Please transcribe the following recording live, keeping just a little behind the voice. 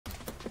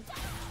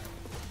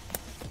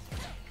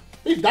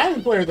These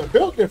diamond players are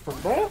built different,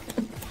 bro.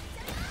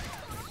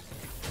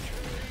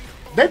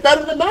 They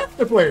better than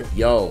master players.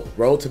 Yo,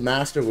 Road to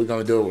Master, we're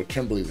gonna do it with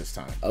Kimberly this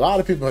time. A lot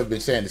of people have been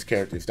saying this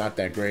character is not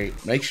that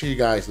great. Make sure you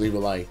guys leave a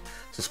like,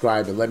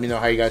 subscribe, and let me know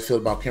how you guys feel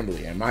about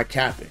Kimberly. Am I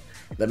capping?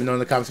 Let me know in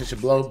the comment section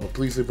below, but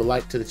please leave a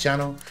like to the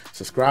channel,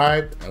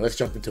 subscribe, and let's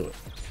jump into it.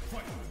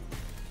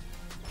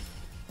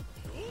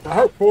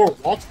 Her forward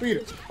walk speed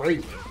is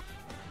crazy.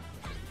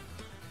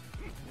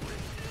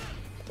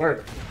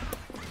 Word.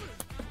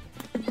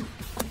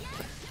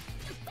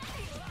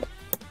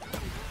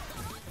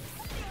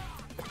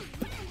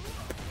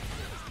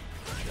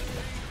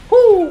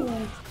 Woo!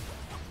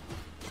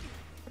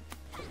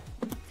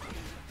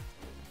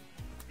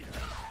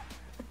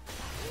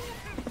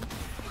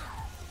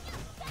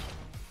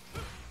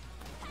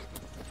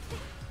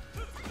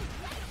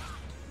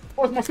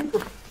 Where's my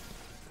super?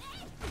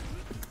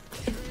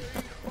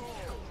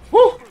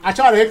 Woo! I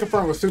tried to hit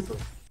confirm with super.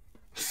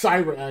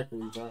 Cyber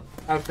accuracy, bro.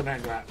 That was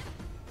command grab.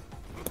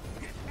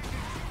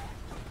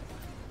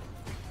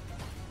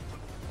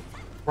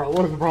 Bro,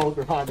 what is wrong with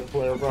the Honda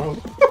player, bro?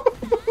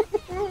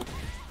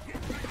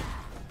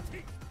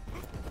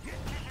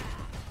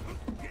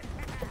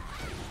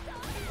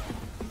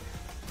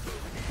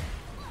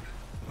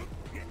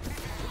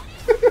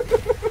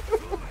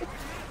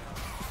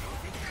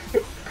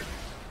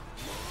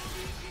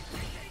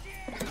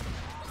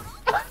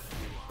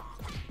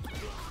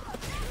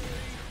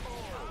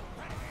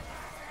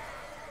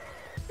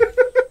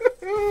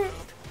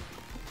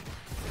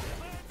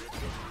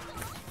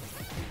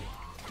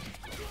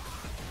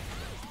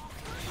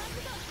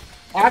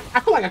 I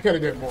feel like I could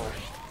have did more.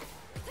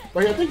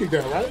 But yeah, I think you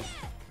did, right?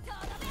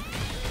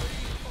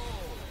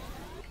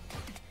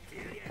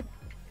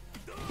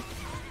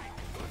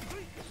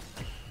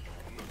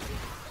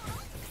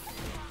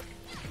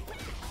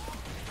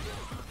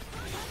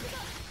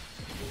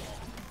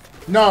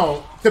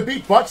 No, to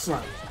beat butt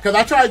slam. Because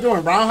I tried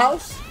doing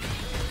roundhouse.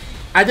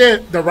 I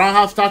did the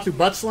roundhouse talk to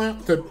butt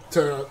slam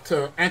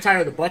to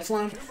anti-air the butt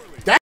slam.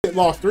 That shit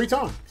lost 3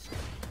 times.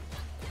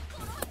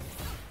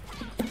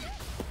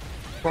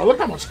 Bro, look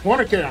how much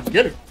corner carry I'm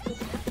getting.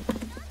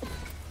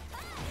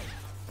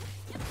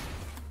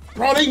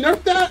 Bro, they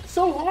nerfed that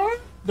so hard?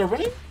 The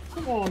range?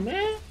 Come on,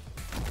 man.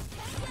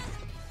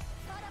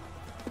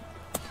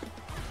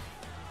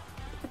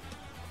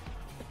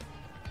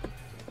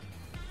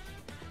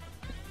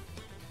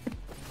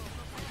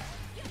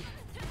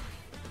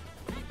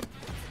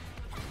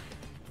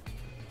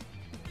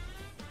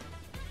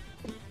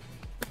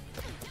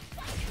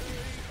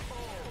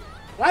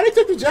 Why they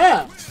took the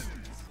jabs?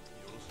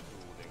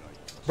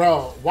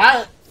 Bro,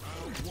 why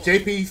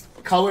JP's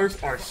colors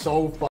are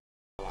so fucking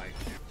alike?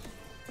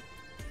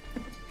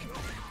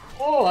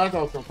 Oh, I thought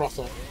I was gonna cross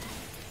over.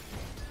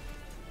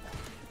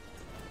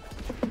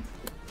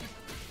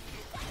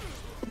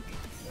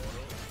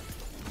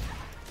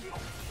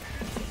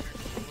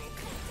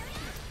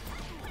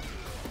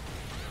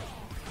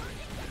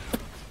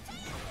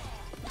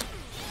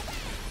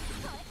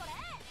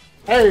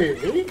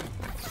 Hey,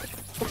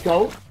 let's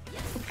go.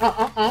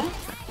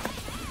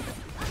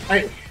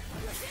 Hey.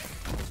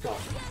 Go.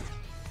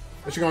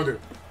 What you gonna do?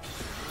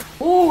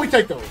 Ooh, we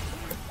take those.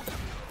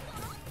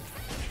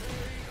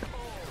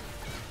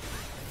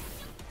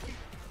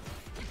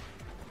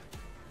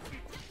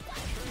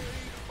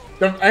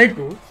 Them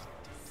ankles.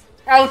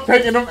 I was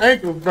taking them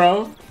ankles,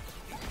 bro.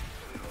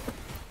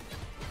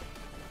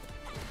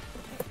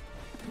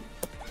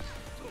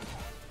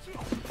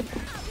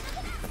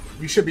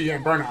 You should be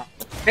in burnout.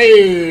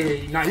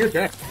 Hey, nah, you're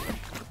dead.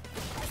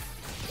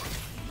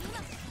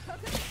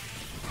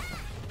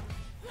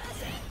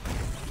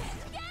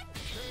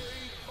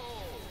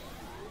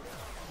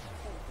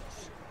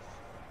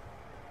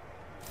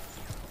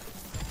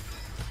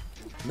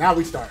 Now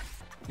we start.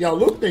 Yo,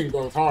 Luke thing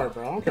goes hard,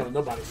 bro. I don't care what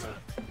nobody says.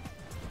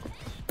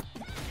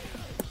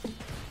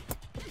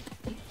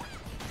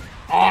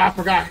 Oh, I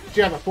forgot.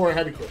 She has a 4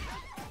 heavy kick.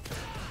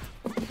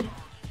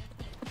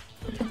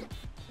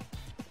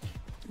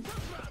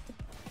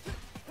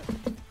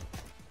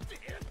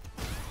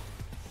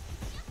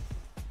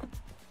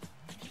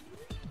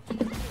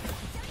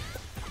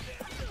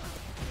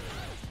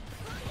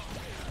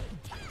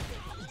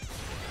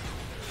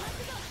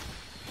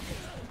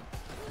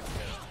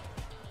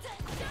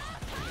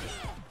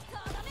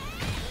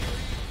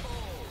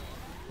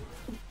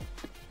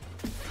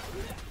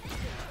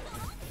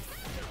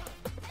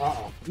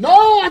 Uh-oh.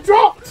 No, I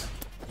dropped!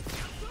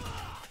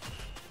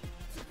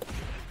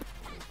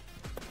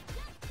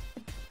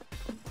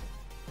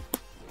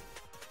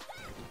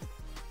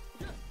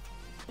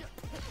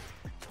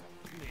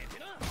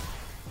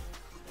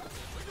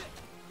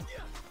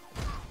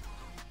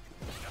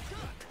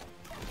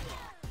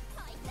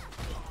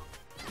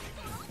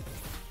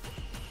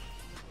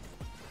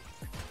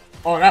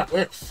 Oh, that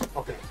whips.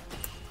 Okay.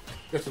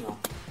 Good to know.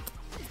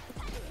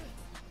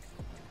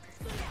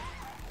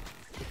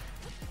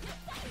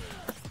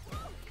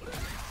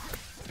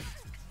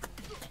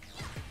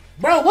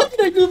 Bro, what did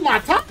they do to my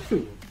top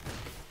two?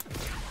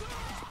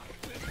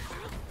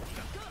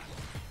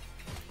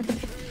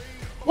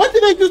 What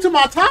did they do to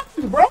my top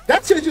two, bro?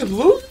 That shit just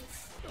lose.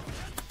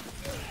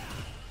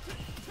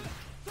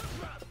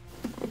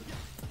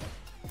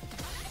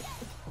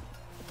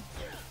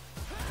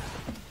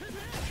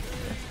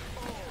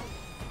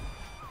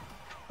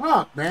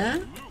 Fuck,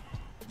 man.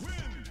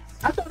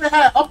 I thought they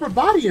had upper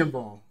body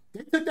involved.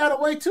 They took that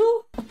away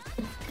too?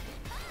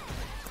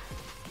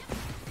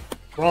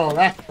 Bro,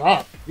 that's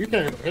tough. You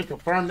can't even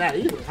confirm that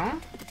either, huh?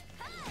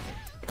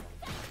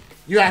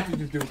 You have to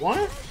just do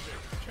one?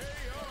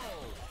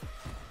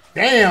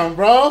 Damn,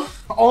 bro.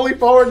 Only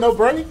forward, no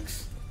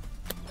brakes?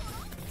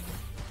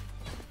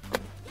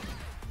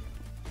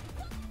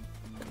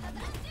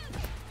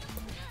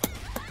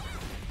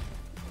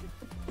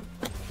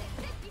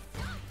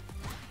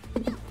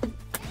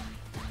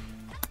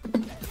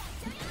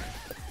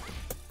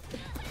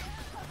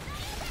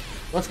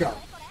 Let's go.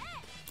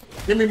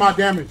 Give me my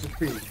damage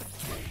speed.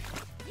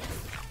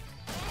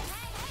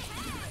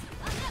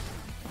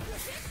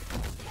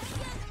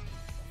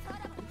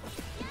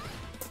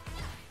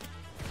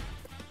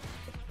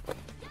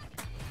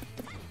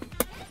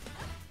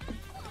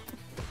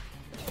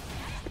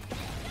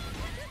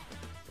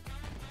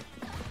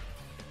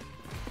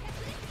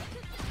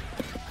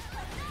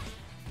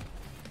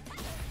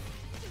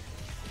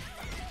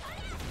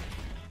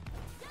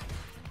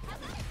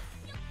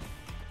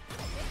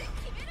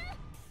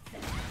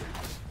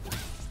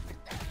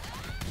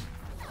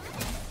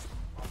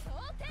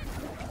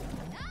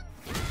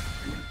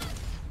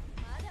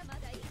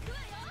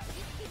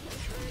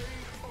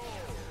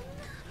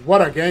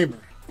 What a gamer.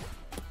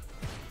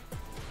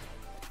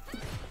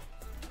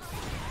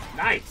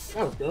 Nice.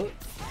 That was good.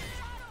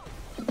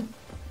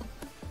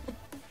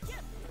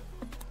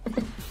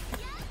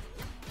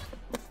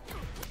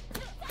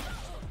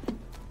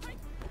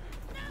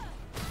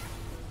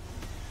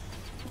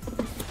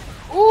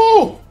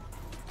 Ooh!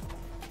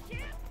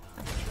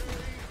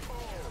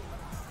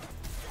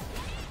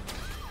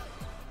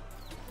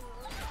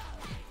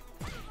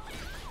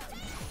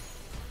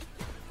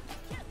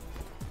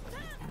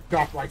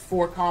 Dropped like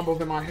 4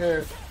 combos in my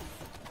head.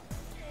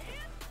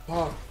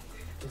 Oh,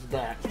 it's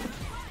bad.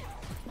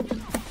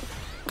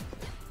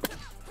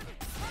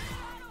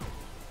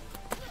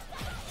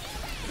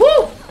 Woo!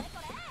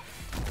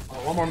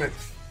 Oh, one more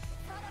mix.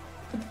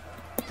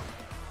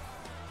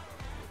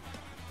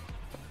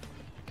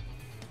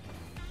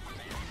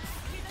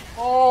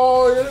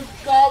 Oh, this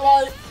guy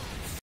like.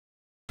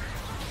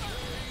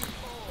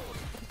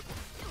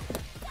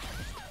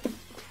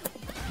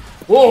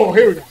 Whoa,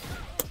 here we go.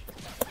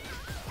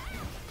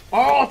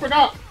 Oh, I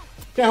forgot.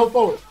 Can't hold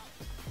forward.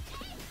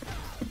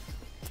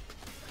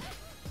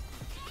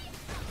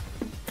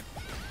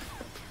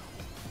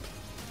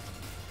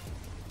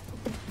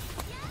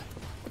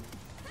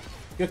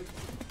 Get.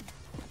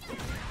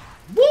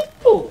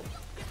 Woo!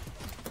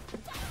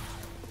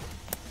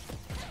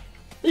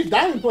 These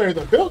diamond players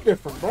are built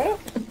different, bro.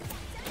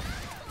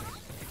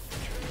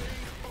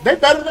 They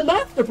better than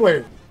master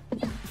players.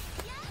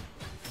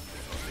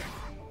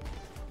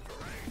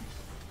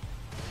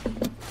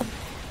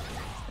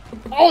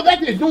 Oh,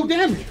 that did no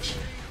damage.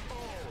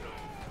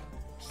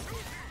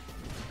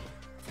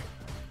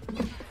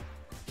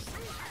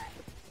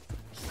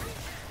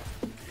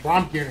 Bro,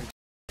 I'm getting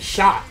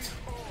shot.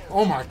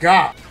 Oh my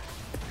god.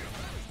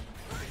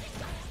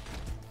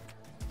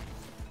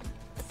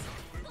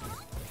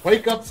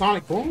 Wake up,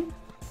 Sonic Boom.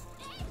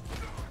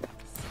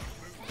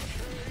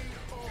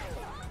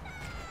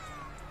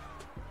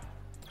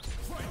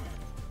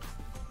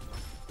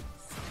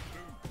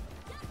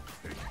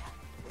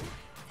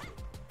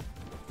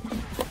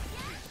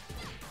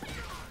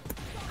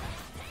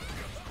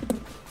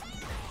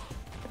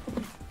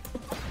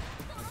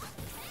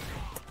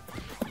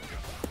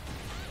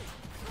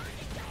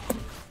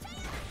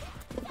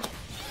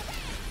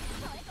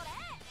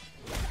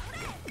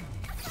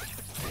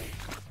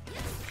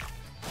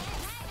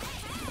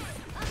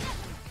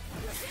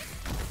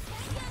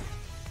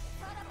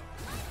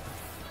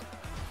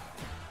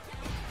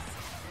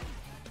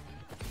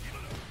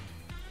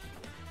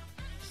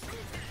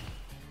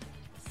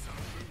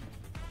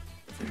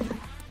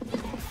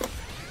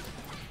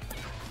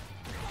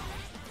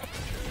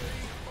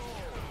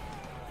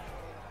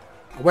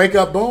 Wake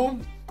up,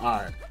 boom. All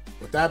right.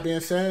 With that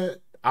being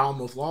said, I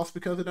almost lost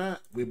because of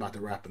that. We about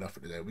to wrap it up for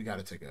today. We got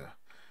to take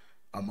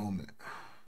a moment.